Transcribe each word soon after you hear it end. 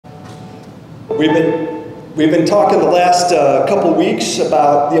We've been talking the last couple weeks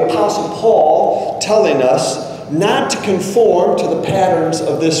about the Apostle Paul telling us not to conform to the patterns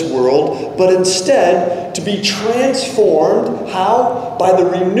of this world, but instead to be transformed. How? By the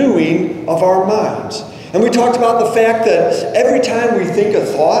renewing of our minds. And we talked about the fact that every time we think a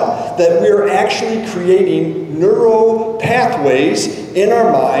thought, that we're actually creating neural pathways in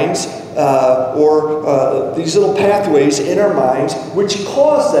our minds, these little pathways in our minds, which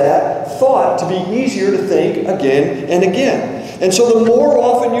cause that thought to be easier to think again and again. And so the more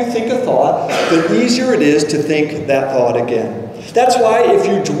often you think a thought, the easier it is to think that thought again. That's why if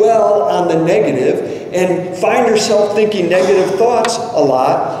you dwell on the negative and find yourself thinking negative thoughts a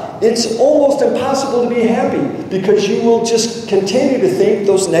lot, it's almost impossible to be happy, because you will just continue to think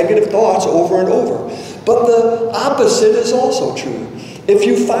those negative thoughts over and over. But the opposite is also true. If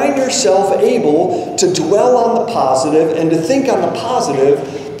you find yourself able to dwell on the positive and to think on the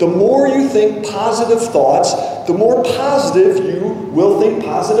positive, the more you think positive thoughts, the more positive you will think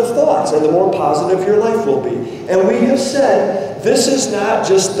positive thoughts, and the more positive your life will be. And we have said this is not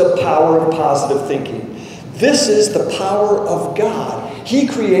just the power of positive thinking. This is the power of God. He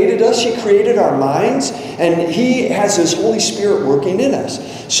created us, He created our minds, and He has His Holy Spirit working in us.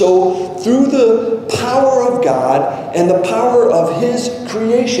 So through the power of God and the power of His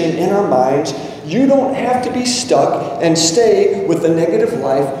creation in our minds, you don't have to be stuck and stay with a negative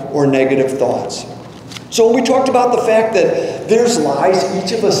life or negative thoughts. So we talked about the fact that there's lies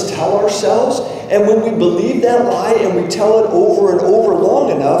each of us tell ourselves, and when we believe that lie and we tell it over and over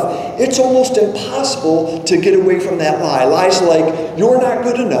long enough, it's almost impossible to get away from that lie. Lies like, you're not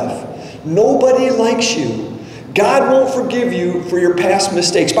good enough. Nobody likes you. God won't forgive you for your past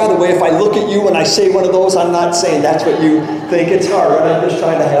mistakes. By the way, if I look at you and I say one of those, I'm not saying that's what you think. It's hard, right? I'm just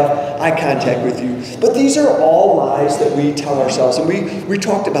trying to have eye contact with you. But these are all lies that we tell ourselves, and we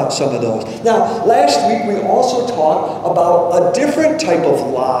talked about some of those. Now, last week we also talked about a different type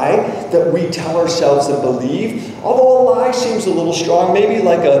of lie that we tell ourselves and believe. Although a lie seems a little strong, maybe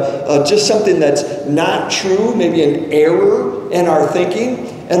like just something that's not true, maybe an error in our thinking,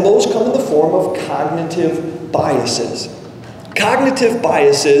 and those come in the form of cognitive biases. Cognitive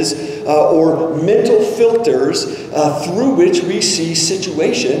biases or mental filters through which we see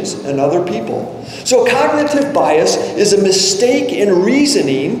situations and other people. So cognitive bias is a mistake in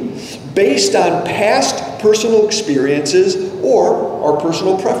reasoning based on past personal experiences or our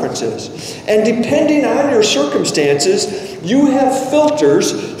personal preferences. And depending on your circumstances, you have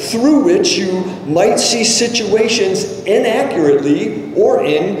filters through which you might see situations inaccurately or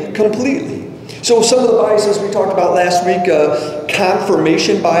incompletely. So some of the biases we talked about last week,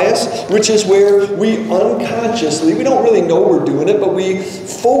 confirmation bias, which is where we unconsciously, we don't really know we're doing it, but we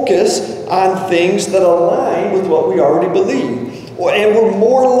focus on things that align with what we already believe. And we're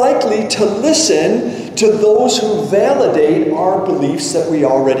more likely to listen to those who validate our beliefs that we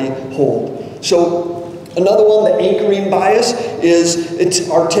already hold. So another one, the anchoring bias, is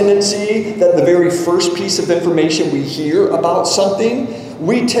it's our tendency that the very first piece of information we hear about something,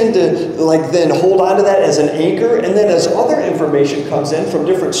 we tend to then hold on to that as an anchor, and then as other information comes in from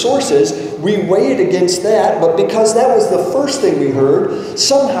different sources, we weigh it against that, but because that was the first thing we heard,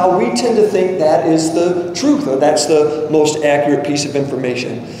 somehow we tend to think that is the truth, or that's the most accurate piece of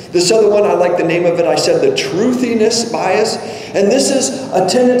information. This other one, I like the name of it, I said the truthiness bias, and this is a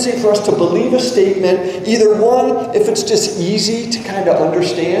tendency for us to believe a statement, either one, if it's just easy to kind of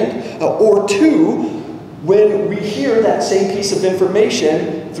understand, or two, when we hear that same piece of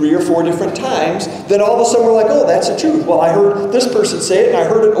information 3 or 4 different times, then all of a sudden we're like, oh, that's the truth. Well, I heard this person say it, and I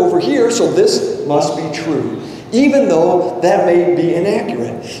heard it over here, so this must be true, even though that may be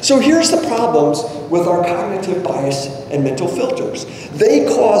inaccurate. So here's the problems with our cognitive bias and mental filters. They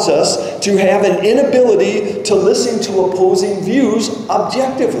cause us to have an inability to listen to opposing views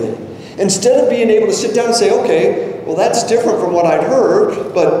objectively. Instead of being able to sit down and say, okay, well, that's different from what I'd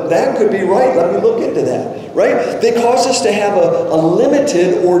heard, but that could be right. Let me look into that, right? They cause us to have a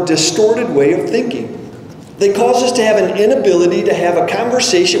limited or distorted way of thinking. They cause us to have an inability to have a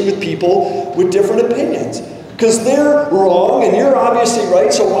conversation with people with different opinions, because they're wrong and you're obviously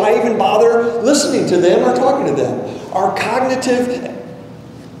right, so why even bother listening to them or talking to them? Our cognitive,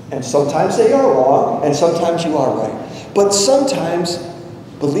 and sometimes they are wrong, and sometimes you are right. But sometimes,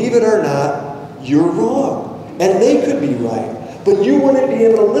 believe it or not, you're wrong. And they could be right, but you wouldn't be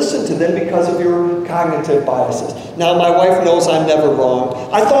able to listen to them because of your cognitive biases. Now, my wife knows I'm never wrong.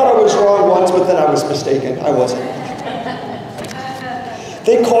 I thought I was wrong once, but then I was mistaken. I wasn't.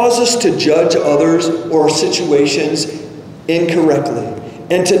 They cause us to judge others or situations incorrectly.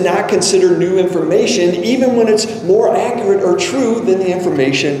 and to not consider new information, even when it's more accurate or true than the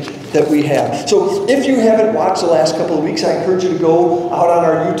information that we have. So if you haven't watched the last couple of weeks, I encourage you to go out on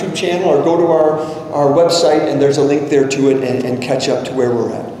our YouTube channel or go to our website, and there's a link there to it, and catch up to where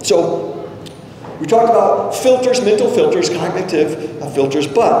we're at. So we talked about filters, mental filters, cognitive filters,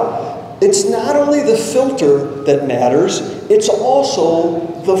 but it's not only the filter that matters, it's also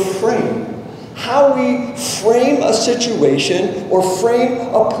the frame. How we frame a situation or frame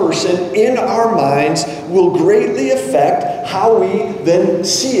a person in our minds will greatly affect how we then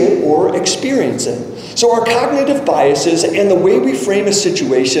see it or experience it. So our cognitive biases and the way we frame a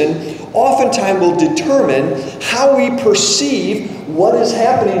situation oftentimes will determine how we perceive what is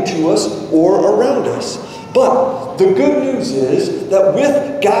happening to us or around us. But the good news is that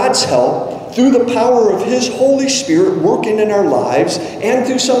with God's help, through the power of His Holy Spirit working in our lives, and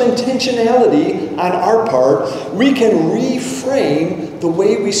through some intentionality on our part, we can reframe the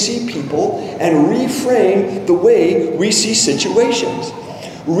way we see people and reframe the way we see situations.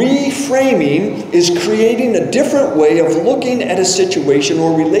 Reframing is creating a different way of looking at a situation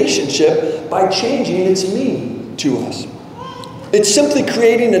or relationship by changing its meaning to us. It's simply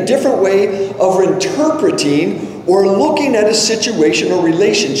creating a different way of interpreting or looking at a situation or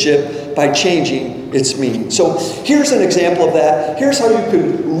relationship by changing its meaning. So here's an example of that. Here's how you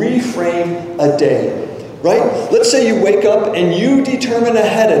could reframe a day, right? Let's say you wake up and you determine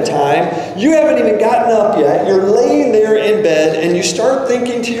ahead of time, you haven't even gotten up yet, you're laying there in bed and you start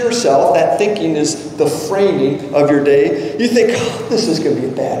thinking to yourself, that thinking is the framing of your day. You think, oh, this is going to be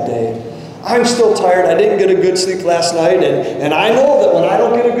a bad day. I'm still tired. I didn't get a good sleep last night, and I know that when I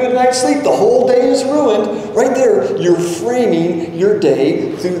don't get a good night's sleep, the whole day is ruined. Right there, you're framing your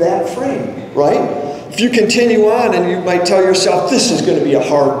day through that frame, right? If you continue on and you might tell yourself, this is going to be a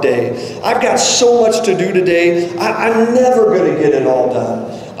hard day. I've got so much to do today. I'm never going to get it all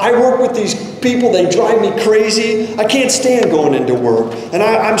done. I work with these people, they drive me crazy. I can't stand going into work. And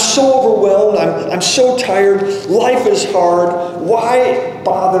I'm so overwhelmed, I'm so tired, life is hard. Why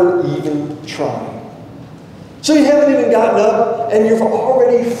bother even trying? So you haven't even gotten up and you're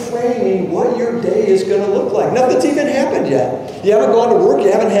already framing what your day is going to look like. Nothing's even happened yet. You haven't gone to work,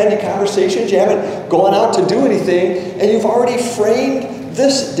 you haven't had any conversations, you haven't gone out to do anything, and you've already framed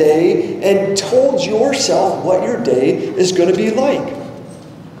this day and told yourself what your day is going to be like.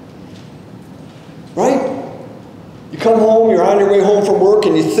 Right? You come home, you're on your way home from work,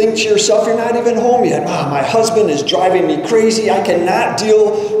 and you think to yourself, you're not even home yet. Oh, my husband is driving me crazy. I cannot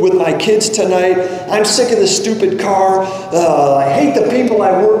deal with my kids tonight. I'm sick of this stupid car. I hate the people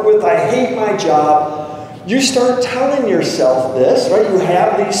I work with. I hate my job. You start telling yourself this, right? You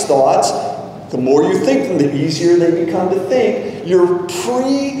have these thoughts. The more you think them, the easier they become to think. You're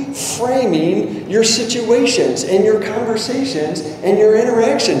pre-framing your situations and your conversations and your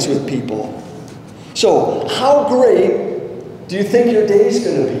interactions with people. So, how great do you think your day is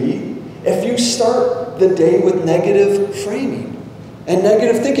going to be if you start the day with negative framing and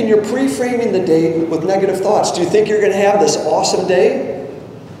negative thinking? You're pre-framing the day with negative thoughts. Do you think you're going to have this awesome day?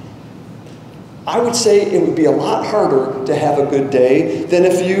 I would say it would be a lot harder to have a good day than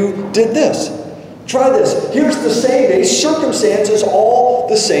if you did this. Try this. Here's the same day, circumstances all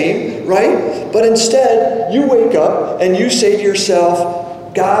the same, right? But instead, you wake up and you say to yourself,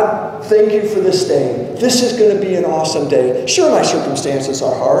 God, thank you for this day. This is going to be an awesome day. Sure, my circumstances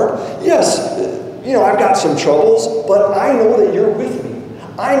are hard. Yes, I've got some troubles, but I know that you're with me.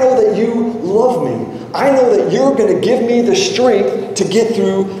 I know that you love me. I know that you're going to give me the strength to get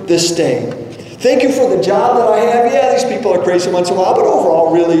through this day. Thank you for the job that I have. Yeah, these people are crazy once in a while, but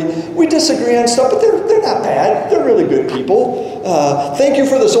overall, really, we disagree on stuff, but they're not bad. They're really good people. Thank you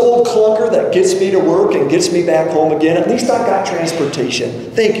for this old clunker that gets me to work and gets me back home again. At least I've got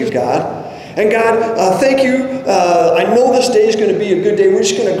transportation. Thank you, God. And God, thank you. I know this day is going to be a good day. We're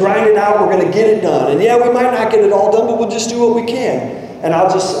just going to grind it out. We're going to get it done. And yeah, we might not get it all done, but we'll just do what we can. And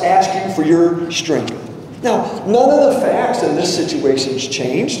I'll just ask you for your strength. Now, none of the facts in this situation has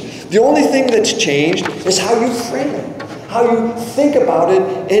changed. The only thing that's changed is how you frame it, how you think about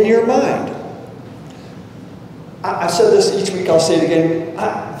it in your mind. I've said this each week, I'll say it again.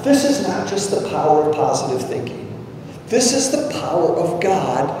 This is not just the power of positive thinking. This is the power of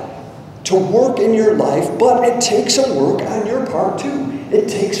God to work in your life, but it takes some work on your part too. It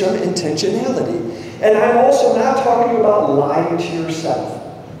takes some intentionality. And I'm also not talking about lying to yourself.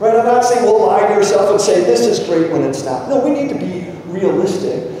 Right? I'm not saying, well, lie to yourself and say, this is great when it's not. No, we need to be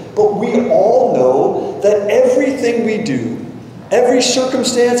realistic. But we all know that everything we do, every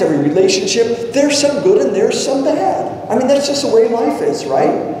circumstance, every relationship, there's some good and there's some bad. I mean, that's just the way life is,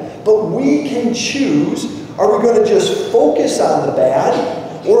 right? But we can choose, are we going to just focus on the bad,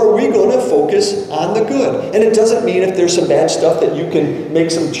 or are we going to focus on the good? And it doesn't mean if there's some bad stuff that you can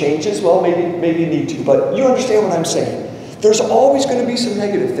make some changes. Well, maybe you need to, but you understand what I'm saying. There's always going to be some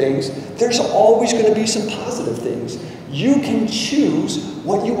negative things. There's always going to be some positive things. You can choose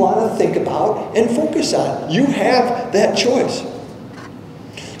what you want to think about and focus on. You have that choice.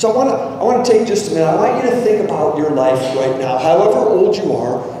 So I want to take just a minute. I want you to think about your life right now, however old you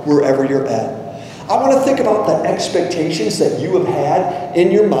are, wherever you're at. I want to think about the expectations that you have had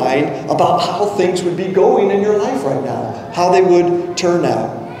in your mind about how things would be going in your life right now, how they would turn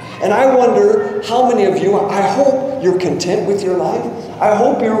out. And I wonder how many of you, I hope you're content with your life. I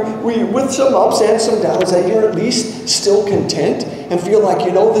hope with some ups and some downs, that you're at least still content and feel like,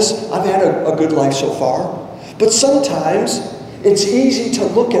 I've had a good life so far. But sometimes it's easy to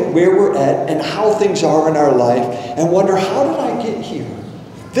look at where we're at and how things are in our life and wonder, how did I get here?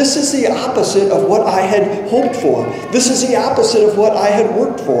 This is the opposite of what I had hoped for. This is the opposite of what I had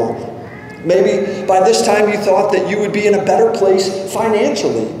worked for. Maybe by this time you thought that you would be in a better place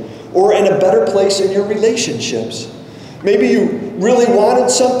financially, or in a better place in your relationships. Maybe you really wanted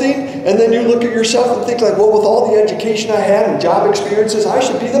something, and then you look at yourself and think like, well, with all the education I had and job experiences, I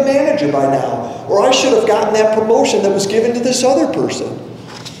should be the manager by now. Or I should have gotten that promotion that was given to this other person.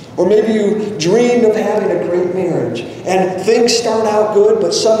 Or maybe you dreamed of having a great marriage, and things start out good,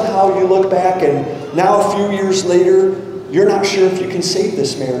 but somehow you look back and now a few years later, you're not sure if you can save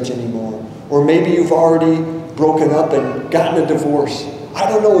this marriage anymore. Or maybe you've already broken up and gotten a divorce. I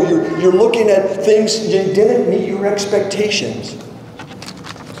don't know, you're looking at things that didn't meet your expectations.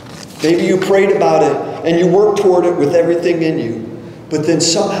 Maybe you prayed about it and you worked toward it with everything in you. But then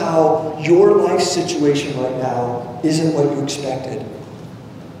somehow your life situation right now isn't what you expected.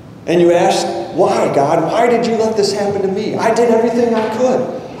 And you ask, why, God? Why did you let this happen to me? I did everything I could.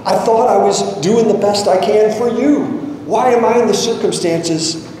 I thought I was doing the best I can for you. Why am I in the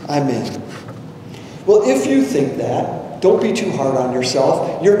circumstances I'm in? Well, if you think that, don't be too hard on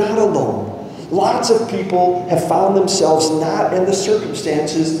yourself. You're not alone. Lots of people have found themselves not in the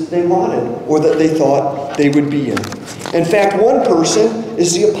circumstances they wanted or that they thought they would be in. In fact, one person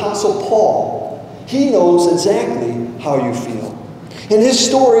is the Apostle Paul. He knows exactly how you feel. And his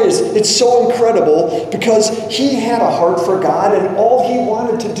story it's so incredible because he had a heart for God and all he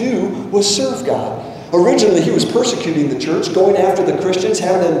wanted to do was serve God. Originally, he was persecuting the church, going after the Christians,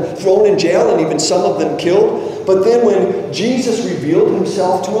 having them thrown in jail and even some of them killed. But then when Jesus revealed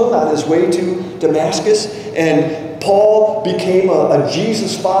himself to him on his way to Damascus and Paul became a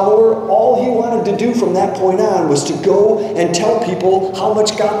Jesus follower, all he wanted to do from that point on was to go and tell people how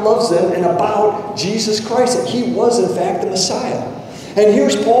much God loves them and about Jesus Christ, that he was in fact the Messiah. And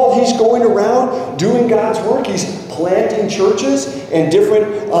here's Paul, he's going around doing God's work. He's planting churches in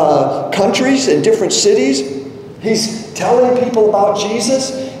different countries and different cities. He's telling people about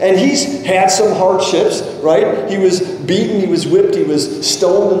Jesus, and he's had some hardships, right? He was beaten, he was whipped, he was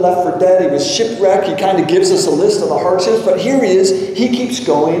stoned and left for dead, he was shipwrecked. He kind of gives us a list of the hardships, but here he is, he keeps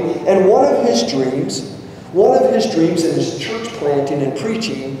going, and one of his dreams in his church planting and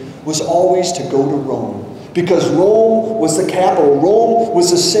preaching was always to go to Rome. Because Rome was the capital. Rome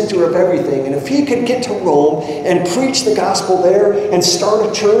was the center of everything. And if he could get to Rome and preach the gospel there and start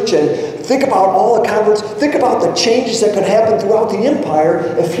a church and think about all the converts, think about the changes that could happen throughout the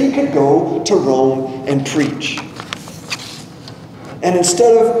empire if he could go to Rome and preach. And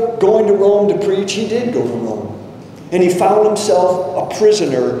instead of going to Rome to preach, he did go to Rome. And he found himself a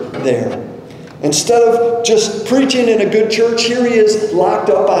prisoner there. Instead of just preaching in a good church, here he is locked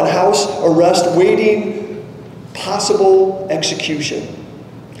up on house arrest, waiting possible execution.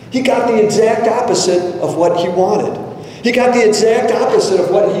 He got the exact opposite of what he wanted. He got the exact opposite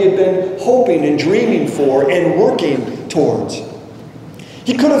of what he had been hoping and dreaming for and working towards.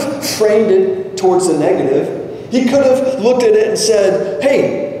 He could have framed it towards the negative. He could have looked at it and said,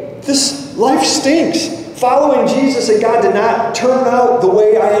 hey, this life stinks. Following Jesus and God did not turn out the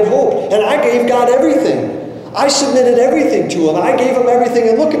way I had hoped. And I gave God everything. I submitted everything to him. I gave him everything.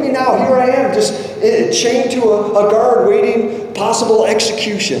 And look at me now. Here I am, just chained to a guard waiting possible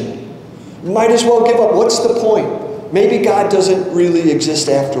execution. Might as well give up. What's the point? Maybe God doesn't really exist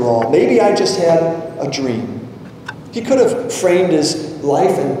after all. Maybe I just had a dream. He could have framed his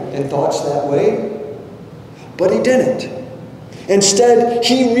life and thoughts that way, but he didn't. Instead,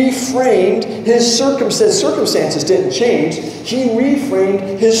 he reframed his circumstances. Circumstances didn't change. He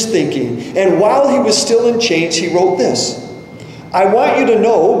reframed his thinking. And while he was still in chains, he wrote this: I want you to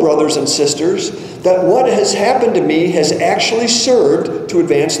know, brothers and sisters, that what has happened to me has actually served to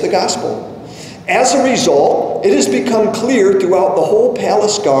advance the gospel. As a result, it has become clear throughout the whole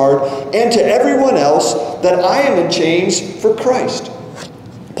palace guard and to everyone else that I am in chains for Christ.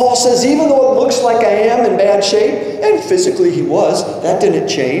 Paul says, even though it looks like I am in bad shape, and physically he was, that didn't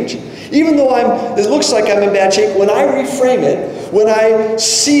change. Even though it looks like I'm in bad shape, when I reframe it, when I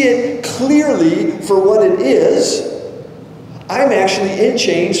see it clearly for what it is, I'm actually in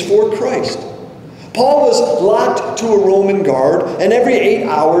chains for Christ. Paul was locked to a Roman guard, and every 8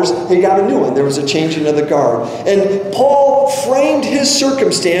 hours he got a new one. There was a changing of the guard. And Paul framed his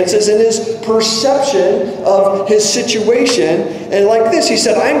circumstances and his perception of his situation. And like this, he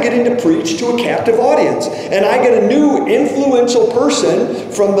said, I'm getting to preach to a captive audience. And I get a new influential person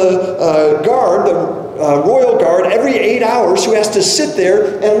from the guard, the royal guard, every 8 hours who has to sit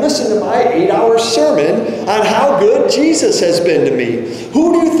there and listen to my 8-hour sermon on how good Jesus has been to me.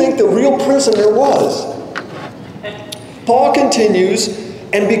 Who do you think the real prisoner was? Paul continues,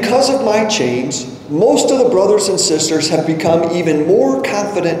 and because of my chains, most of the brothers and sisters have become even more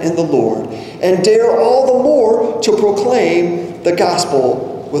confident in the Lord and dare all the more to proclaim the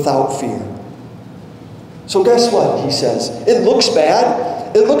gospel without fear. So guess what, he says? It looks bad.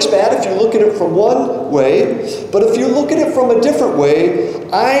 It looks bad if you look at it from one way, but if you look at it from a different way,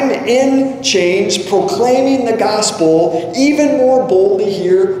 I'm in chains proclaiming the gospel even more boldly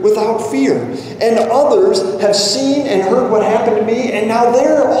here without fear. And others have seen and heard what happened to me, and now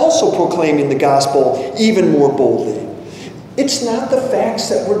they're also proclaiming the gospel even more boldly. It's not the facts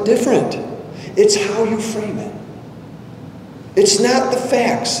that were different. It's how you frame it. It's not the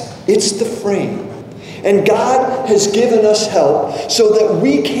facts. It's the frame. And God has given us help so that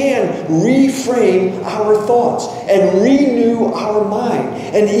we can reframe our thoughts and renew our mind.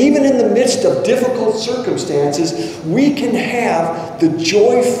 And even in the midst of difficult circumstances, we can have the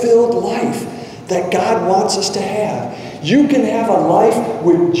joy-filled life that God wants us to have. You can have a life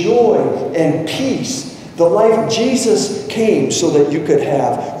with joy and peace, the life Jesus came so that you could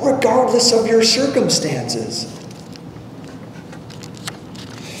have, regardless of your circumstances.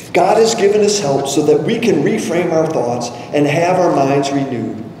 God has given us help so that we can reframe our thoughts and have our minds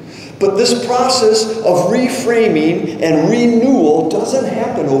renewed. But this process of reframing and renewal doesn't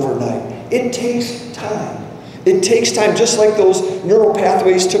happen overnight. It takes time. It takes time, just like those neural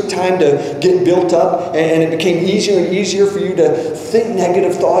pathways took time to get built up, and it became easier and easier for you to think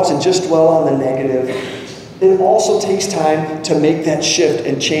negative thoughts and just dwell on the negative. It also takes time to make that shift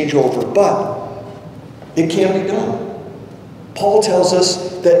and change over, but it can be done. Paul tells us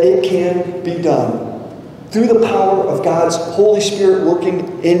that it can be done through the power of God's Holy Spirit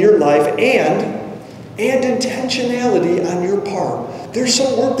working in your life and intentionality on your part. There's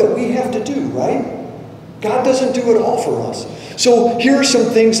some work that we have to do, right? God doesn't do it all for us. So here are some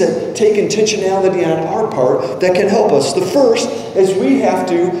things that take intentionality on our part that can help us. The first is we have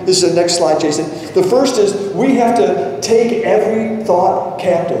to, this is the next slide, Jason. The first is we have to take every thought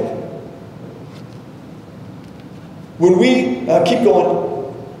captive. When we, keep going,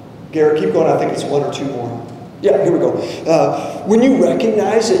 Garrett, keep going, I think it's one or two more. Yeah, here we go. When you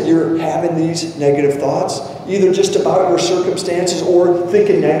recognize that you're having these negative thoughts, either just about your circumstances or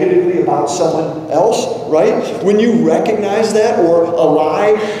thinking negatively about someone else, right? When you recognize that, or a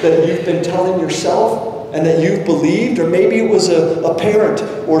lie that you've been telling yourself and that you've believed, or maybe it was a parent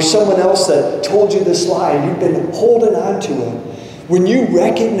or someone else that told you this lie and you've been holding on to it. When you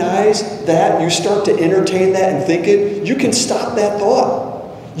recognize that, you start to entertain that and think it, you can stop that thought.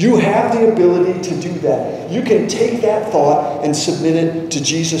 You have the ability to do that. You can take that thought and submit it to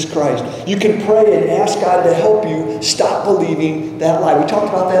Jesus Christ. You can pray and ask God to help you stop believing that lie. We talked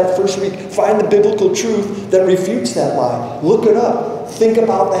about that first week. Find the biblical truth that refutes that lie. Look it up. Think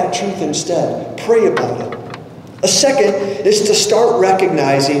about that truth instead. Pray about it. A second is to start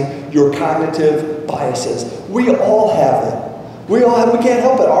recognizing your cognitive biases. We all have them. We can't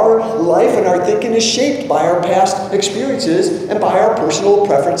help it. Our life and our thinking is shaped by our past experiences and by our personal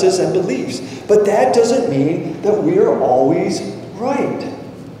preferences and beliefs. But that doesn't mean that we are always right.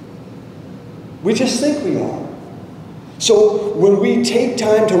 We just think we are. So when we take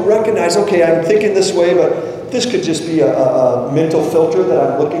time to recognize, okay, I'm thinking this way, but this could just be a mental filter that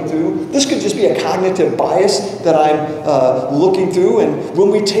I'm looking through. This could just be a cognitive bias that I'm looking through. And when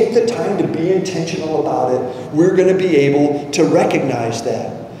we take the time to be intentional about it, we're going to be able to recognize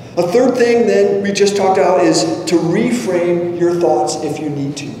that. A third thing then we just talked about is to reframe your thoughts if you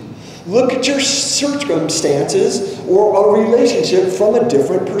need to. Look at your circumstances or a relationship from a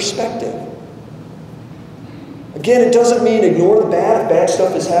different perspective. Again, it doesn't mean ignore the bad if bad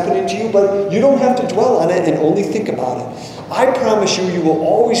stuff is happening to you, but you don't have to dwell on it and only think about it. I promise you, you will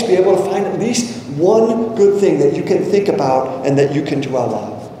always be able to find at least one good thing that you can think about and that you can dwell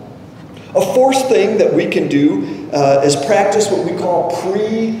on. A fourth thing that we can do is practice what we call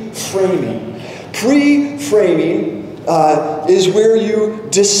pre-framing. Pre-framing is where you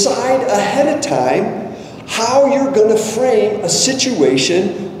decide ahead of time how you're going to frame a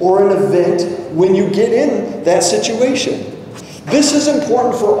situation or an event when you get in that situation. This is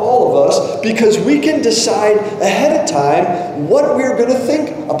important for all of us because we can decide ahead of time what we're going to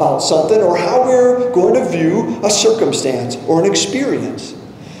think about something or how we're going to view a circumstance or an experience.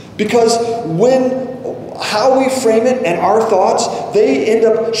 Because how we frame it and our thoughts, they end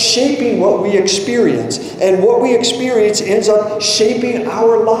up shaping what we experience. And what we experience ends up shaping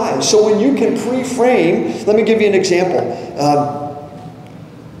our lives. So when you can pre-frame, let me give you an example.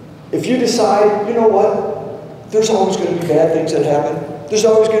 If you decide, you know what, there's always going to be bad things that happen. There's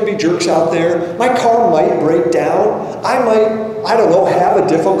always going to be jerks out there. My car might break down. I might, I don't know, have a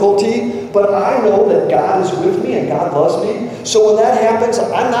difficulty, but I know that God is with me and God loves me. So when that happens,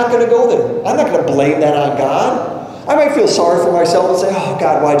 I'm not going to go there. I'm not going to blame that on God. I might feel sorry for myself and say, oh,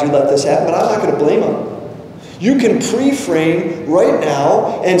 God, why'd you let this happen? But I'm not going to blame Him. You can pre-frame right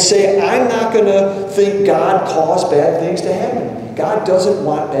now and say, I'm not going to think God caused bad things to happen. God doesn't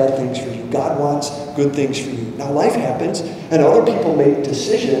want bad things for you. God wants good things for you. Now, life happens, and other people make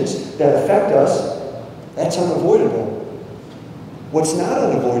decisions that affect us. That's unavoidable. What's not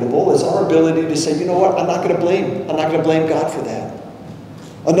unavoidable is our ability to say, you know what, I'm not going to blame God for that.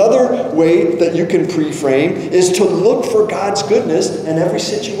 Another way that you can pre-frame is to look for God's goodness in every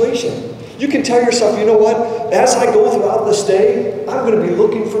situation. You can tell yourself, you know what, as I go throughout this day, I'm going to be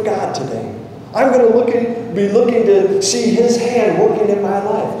looking for God today. I'm going to be looking to see His hand working in my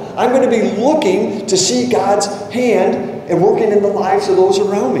life. I'm going to be looking to see God's hand and working in the lives of those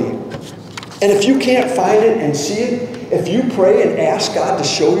around me. And if you can't find it and see it, if you pray and ask God to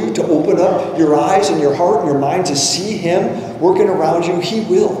show you, to open up your eyes and your heart and your mind to see Him working around you, He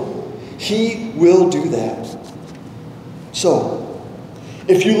will. He will do that. So,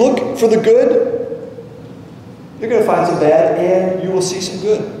 if you look for the good, you're going to find some bad and you will see some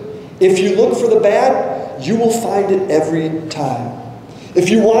good. If you look for the bad, you will find it every time. If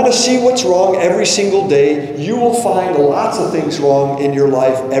you want to see what's wrong every single day, you will find lots of things wrong in your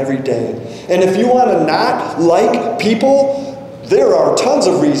life every day. And if you want to not like people, there are tons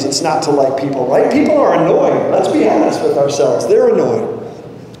of reasons not to like people, right? People are annoying. Let's be honest with ourselves. They're annoying.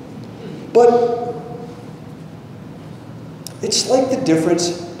 But it's like the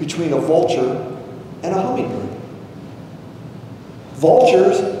difference between a vulture and a hummingbird.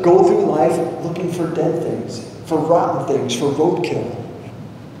 Vultures go through life looking for dead things, for rotten things, for roadkill.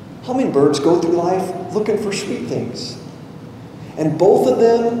 Hummingbirds go through life looking for sweet things. And both of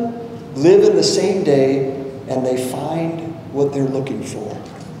them live in the same day and they find what they're looking for.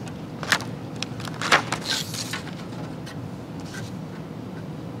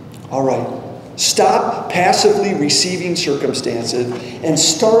 All right. Stop passively receiving circumstances and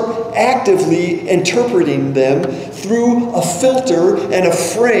start actively interpreting them through a filter and a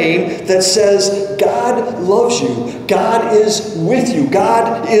frame that says God loves you, God is with you,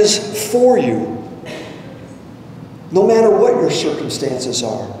 God is for you, no matter what your circumstances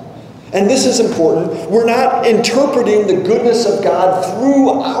are. And this is important. We're not interpreting the goodness of God through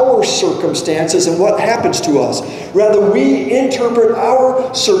our circumstances and what happens to us. Rather, we interpret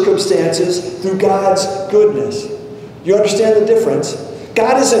our circumstances through God's goodness. You understand the difference?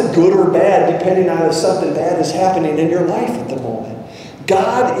 God isn't good or bad depending on if something bad is happening in your life at the moment.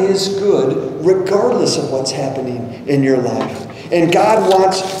 God is good regardless of what's happening in your life. And God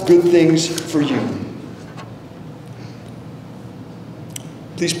wants good things for you.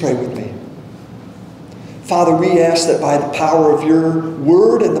 Please pray with me. Father, we ask that by the power of your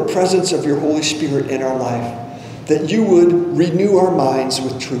word and the presence of your Holy Spirit in our life, that you would renew our minds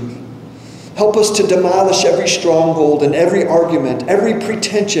with truth. Help us to demolish every stronghold and every argument, every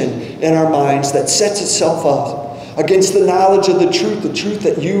pretension in our minds that sets itself up against the knowledge of the truth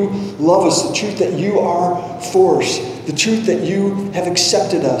that you love us, the truth that you are for us, the truth that you have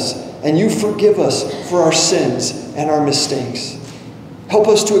accepted us and you forgive us for our sins and our mistakes. Help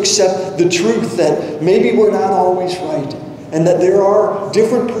us to accept the truth that maybe we're not always right and that there are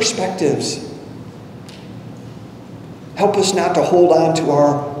different perspectives. Help us not to hold on to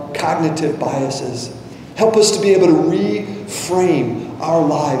our cognitive biases. Help us to be able to reframe our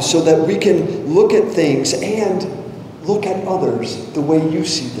lives so that we can look at things and look at others the way you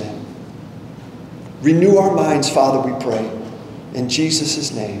see them. Renew our minds, Father, we pray. In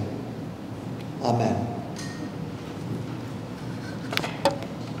Jesus' name, amen.